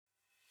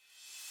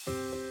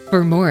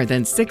For more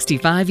than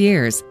 65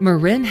 years,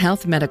 Marin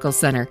Health Medical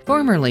Center,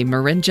 formerly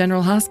Marin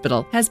General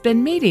Hospital, has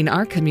been meeting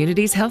our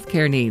community's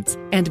healthcare needs,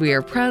 and we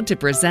are proud to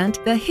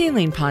present the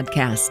Healing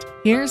Podcast.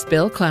 Here's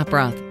Bill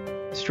Klaproth.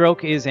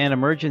 Stroke is an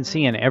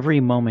emergency and every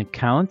moment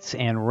counts.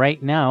 And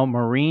right now,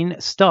 Maureen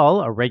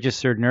Stull, a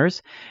registered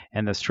nurse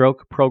and the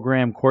stroke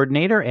program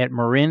coordinator at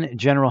Marin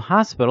General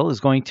Hospital, is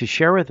going to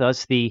share with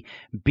us the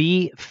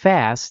Be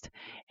Fast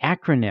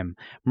acronym.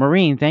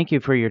 Maureen, thank you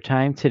for your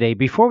time today.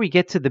 Before we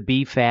get to the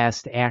Be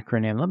Fast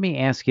acronym, let me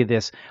ask you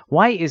this.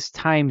 Why is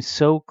time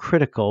so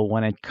critical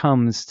when it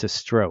comes to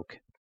stroke?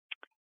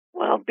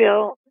 Well,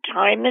 Bill,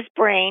 time is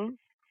brain,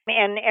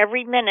 and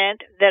every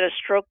minute that a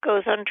stroke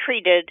goes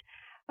untreated,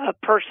 a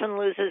person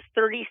loses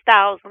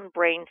 30,000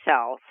 brain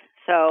cells.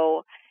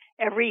 So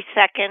every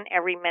second,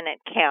 every minute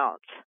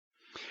counts.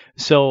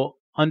 So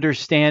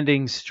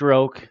understanding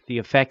stroke, the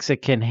effects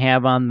it can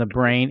have on the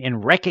brain,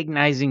 and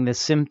recognizing the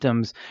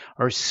symptoms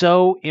are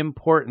so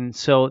important.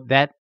 So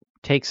that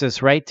takes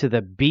us right to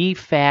the Be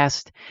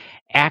Fast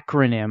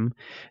acronym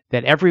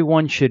that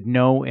everyone should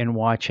know and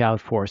watch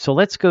out for. So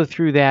let's go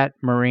through that,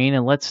 Maureen,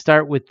 and let's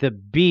start with the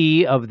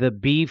B of the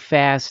Be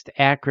Fast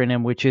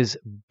acronym, which is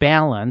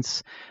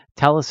balance.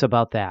 Tell us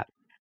about that.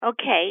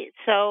 Okay,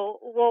 so,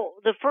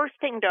 the first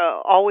thing to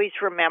always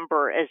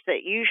remember is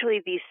that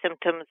usually these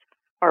symptoms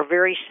are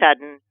very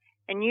sudden,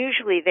 and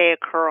usually they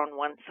occur on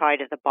one side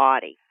of the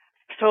body.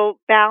 So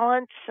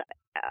balance,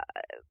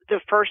 the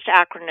first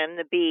acronym,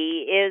 the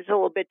B, is a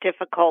little bit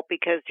difficult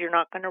because you're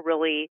not going to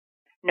really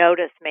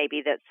notice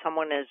maybe that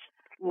someone is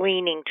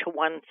leaning to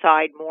one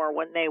side more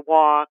when they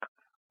walk,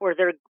 or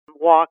their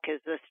walk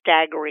is a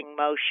staggering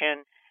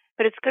motion,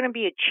 but it's going to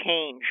be a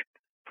change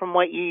from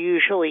what you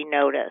usually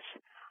notice.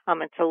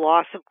 It's a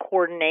loss of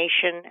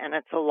coordination and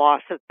it's a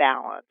loss of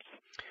balance.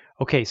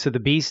 Okay, so the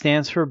B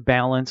stands for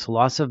balance,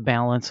 loss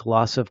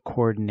of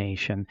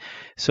coordination.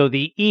 So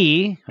the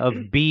E of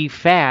Be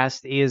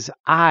Fast is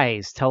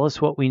eyes. Tell us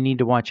what we need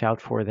to watch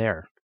out for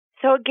there.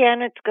 So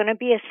again, it's going to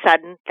be a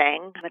sudden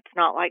thing. It's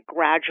not like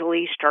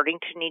gradually starting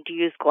to need to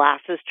use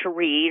glasses to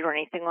read or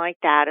anything like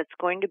that. It's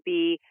going to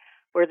be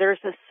where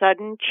there's a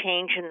sudden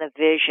change in the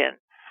vision.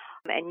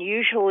 And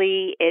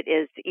usually it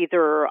is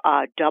either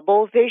a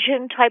double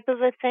vision type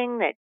of a thing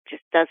that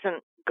just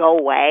doesn't go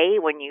away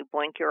when you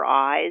blink your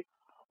eyes.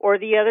 Or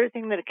the other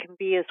thing that it can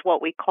be is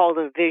what we call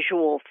the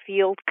visual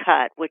field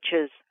cut, which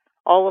is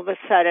all of a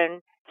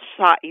sudden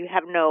you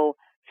have no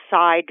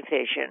side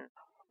vision,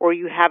 or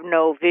you have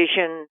no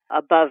vision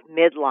above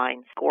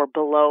midline or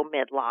below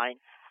midline.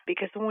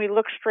 Because when we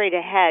look straight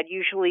ahead,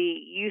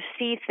 usually you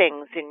see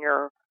things in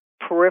your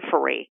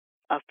periphery.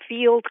 A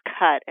field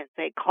cut, as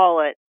they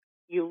call it,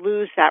 you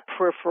lose that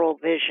peripheral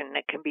vision.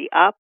 It can be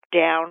up,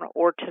 down,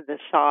 or to the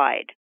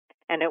side.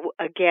 And it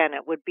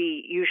would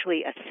be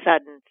usually a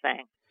sudden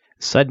thing.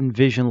 Sudden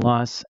vision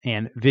loss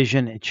and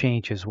vision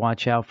changes.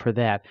 Watch out for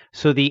that.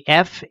 So the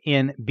F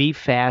in Be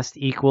Fast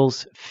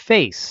equals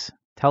face.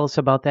 Tell us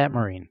about that,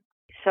 Maureen.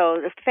 So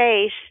the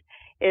face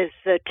is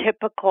the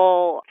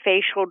typical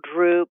facial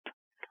droop,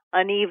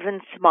 uneven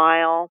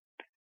smile.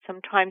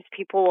 Sometimes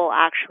people will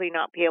actually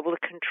not be able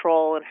to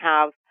control and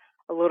have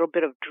a little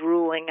bit of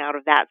drooling out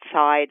of that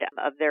side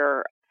of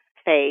their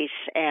face.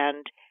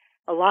 And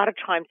a lot of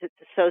times it's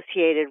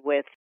associated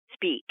with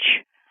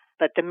speech.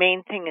 But the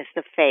main thing is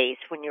the face.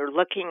 When you're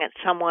looking at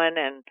someone,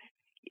 and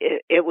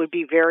it would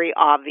be very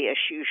obvious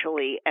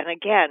usually. And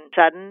again,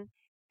 sudden,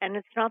 and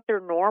it's not their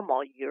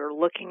normal. You're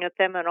looking at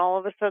them and all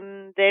of a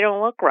sudden they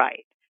don't look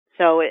right.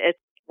 So it's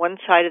one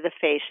side of the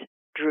face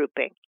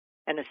drooping.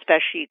 And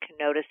especially you can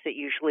notice it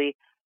usually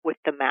with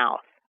the mouth.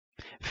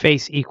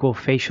 Face equal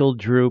facial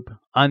droop,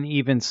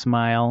 uneven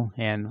smile,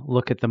 and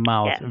look at the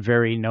mouth, Yes.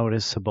 Very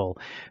noticeable.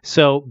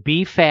 So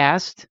Be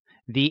Fast,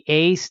 the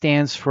A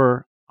stands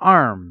for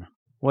arm.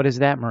 What is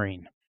that,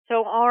 Maureen?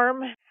 So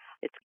arm,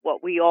 it's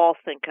what we all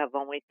think of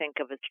when we think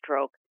of a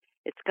stroke.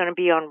 It's going to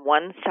be on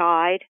one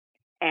side,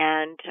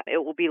 and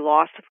it will be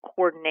loss of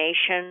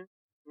coordination,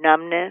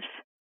 numbness,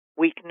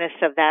 weakness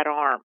of that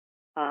arm.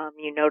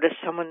 You notice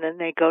someone, then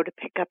they go to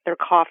pick up their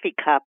coffee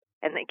cup,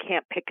 and they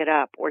can't pick it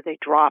up, or they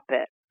drop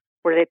it,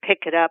 or they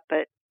pick it up,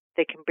 but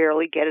they can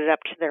barely get it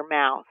up to their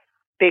mouth.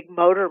 Big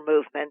motor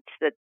movements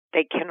that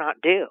they cannot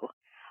do.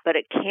 But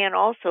it can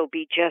also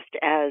be just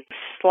as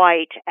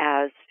slight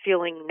as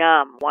feeling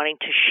numb, wanting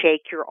to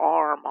shake your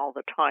arm all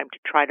the time to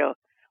try to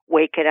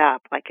wake it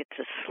up like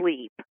it's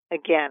asleep.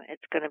 Again,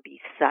 it's going to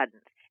be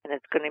sudden, and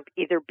it's going to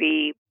either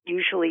be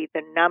usually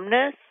the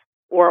numbness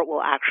or it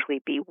will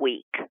actually be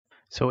weak.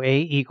 So A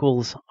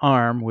equals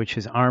arm, which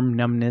is arm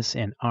numbness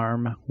and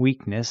arm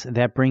weakness.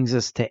 That brings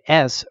us to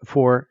S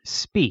for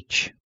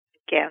speech.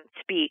 Again,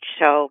 speech.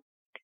 So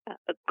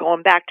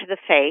going back to the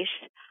face,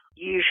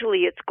 usually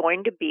it's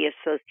going to be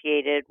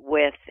associated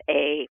with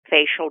a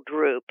facial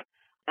droop,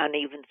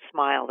 uneven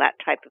smile, that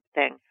type of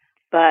thing.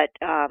 But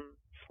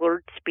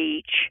slurred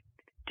speech,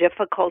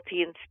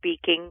 difficulty in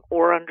speaking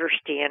or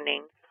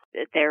understanding,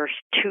 there's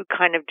two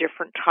kind of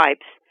different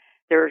types.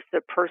 There's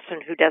the person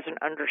who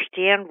doesn't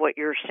understand what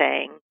you're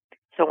saying,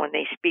 so when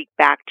they speak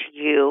back to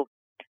you,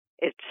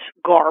 it's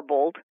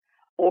garbled,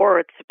 or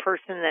it's a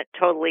person that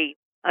totally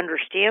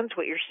understands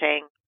what you're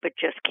saying but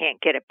just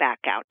can't get it back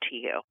out to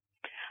you.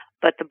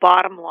 But the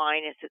bottom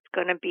line is it's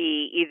going to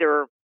be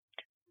either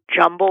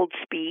jumbled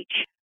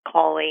speech,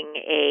 calling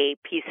a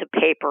piece of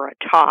paper a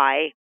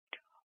tie,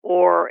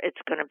 or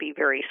it's going to be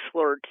very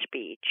slurred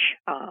speech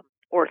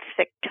or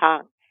thick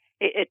tongue.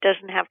 It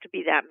doesn't have to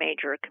be that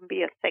major. It can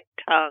be a thick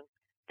tongue,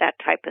 that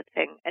type of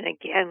thing. And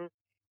again,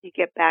 you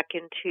get back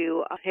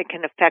into it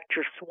can affect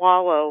your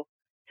swallow,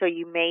 so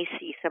you may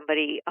see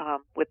somebody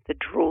with the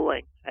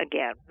drooling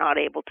again, not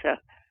able to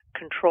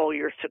control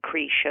your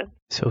secretion.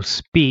 So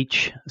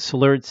speech,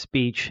 slurred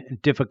speech,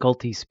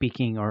 difficulty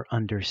speaking or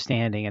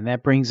understanding. And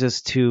that brings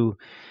us to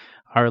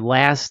our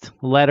last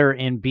letter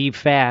in Be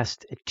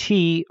Fast,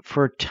 T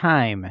for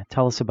time.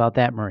 Tell us about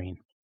that, Maureen.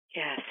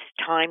 Yes,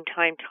 time.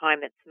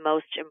 It's the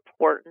most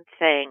important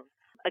thing.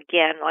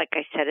 Again, like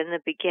I said in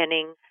the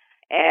beginning,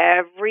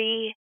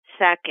 every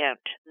second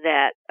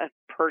that a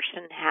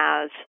person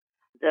has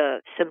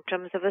the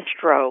symptoms of a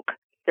stroke,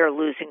 they're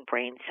losing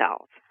brain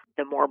cells.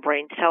 The more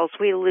brain cells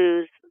we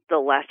lose, the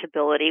less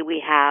ability we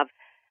have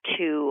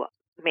to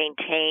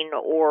maintain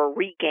or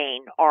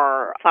regain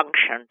our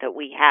function that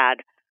we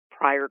had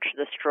prior to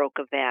the stroke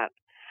event.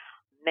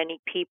 Many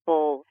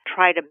people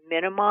try to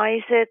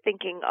minimize it,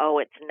 thinking, oh,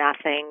 it's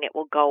nothing, it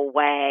will go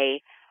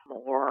away,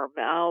 or,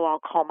 oh, I'll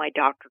call my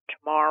doctor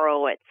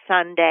tomorrow, it's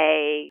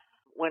Sunday,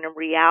 when in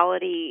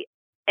reality,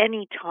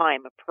 any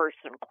time a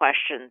person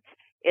questions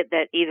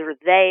that either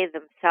they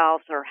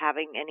themselves are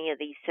having any of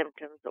these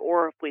symptoms,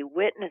 or if we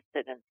witness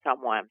it in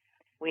someone,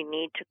 we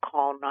need to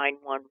call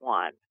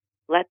 911.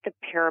 Let the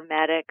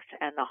paramedics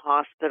and the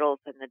hospitals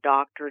and the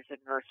doctors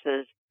and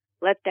nurses,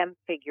 let them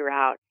figure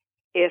out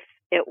if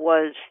it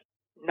was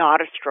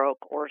not a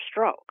stroke or a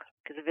stroke.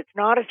 Because if it's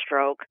not a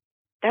stroke,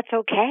 that's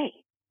okay.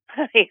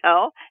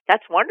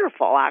 That's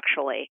wonderful,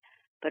 actually.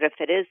 But if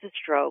it is a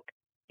stroke,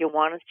 you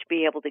want us to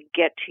be able to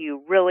get to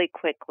you really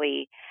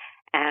quickly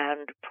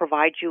and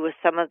provide you with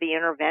some of the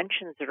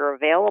interventions that are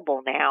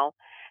available now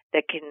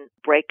that can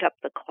break up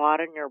the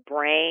clot in your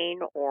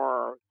brain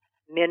or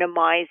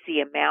minimize the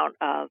amount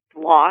of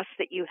loss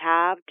that you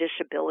have,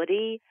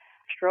 disability.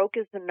 Stroke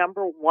is the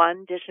number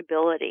one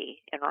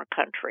disability in our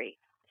country.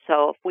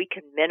 So if we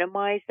can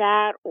minimize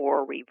that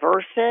or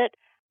reverse it,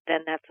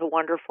 then that's a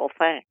wonderful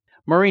thing.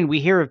 Maureen, we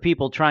hear of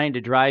people trying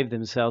to drive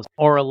themselves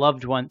or a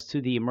loved one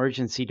to the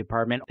emergency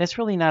department. That's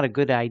really not a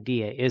good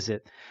idea, is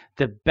it?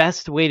 The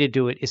best way to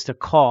do it is to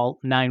call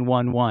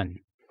 911.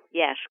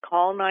 Yes,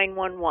 call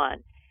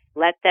 911.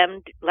 Let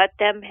them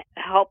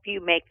help you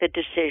make the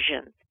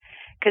decisions.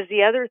 Because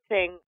the other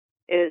thing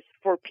is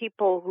for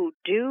people who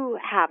do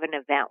have an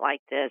event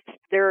like this,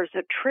 there's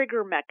a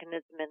trigger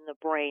mechanism in the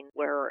brain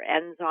where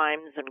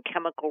enzymes and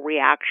chemical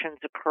reactions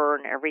occur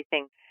and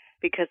everything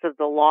because of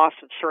the loss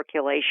of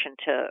circulation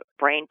to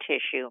brain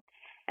tissue.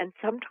 And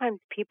sometimes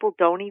people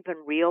don't even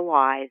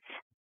realize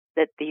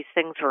that these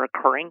things are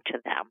occurring to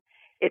them.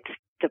 It's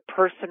the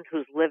person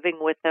who's living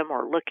with them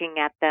or looking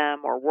at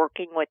them or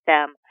working with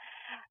them.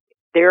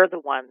 They're the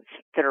ones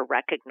that are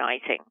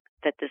recognizing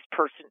that this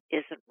person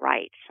isn't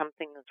right.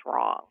 Something is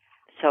wrong.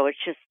 So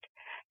it's just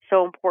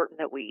so important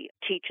that we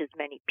teach as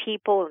many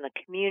people in the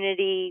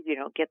community,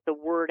 get the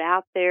word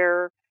out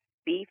there,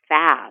 be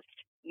fast.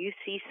 You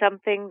see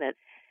something that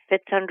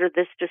fits under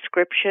this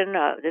description,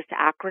 this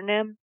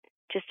acronym,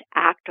 just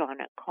act on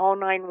it. Call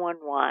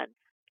 911.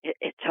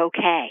 It's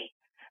okay.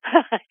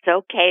 It's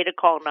okay to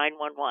call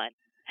 911.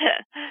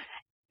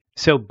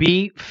 So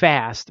be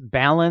fast.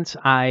 Balance,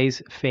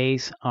 eyes,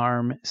 face,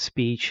 arm,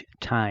 speech,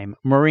 time.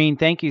 Maureen,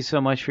 thank you so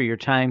much for your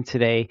time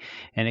today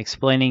and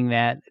explaining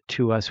that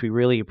to us. We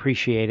really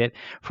appreciate it.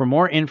 For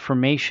more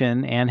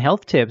information and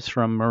health tips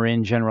from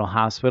Marin General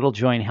Hospital,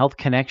 join Health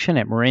Connection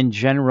at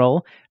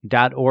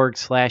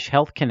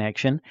maringeneral.org/health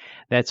connection.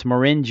 That's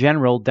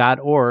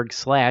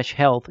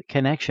maringeneral.org/health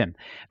connection.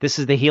 This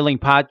is the Healing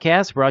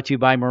Podcast brought to you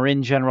by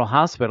Marin General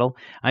Hospital.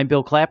 I'm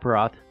Bill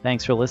Klaproth.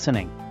 Thanks for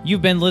listening.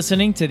 You've been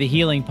listening to the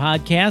Healing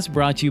Podcast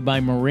brought to you by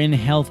Marin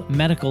Health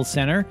Medical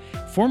Center,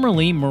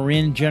 formerly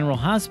Marin General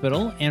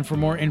Hospital. And for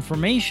more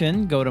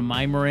information, go to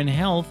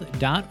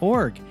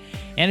mymarinhealth.org.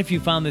 And if you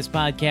found this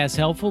podcast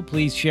helpful,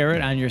 please share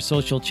it on your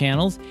social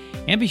channels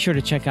and be sure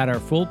to check out our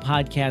full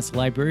podcast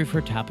library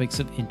for topics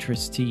of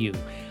interest to you.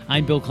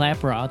 I'm Bill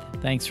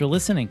Klaproth. Thanks for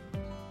listening.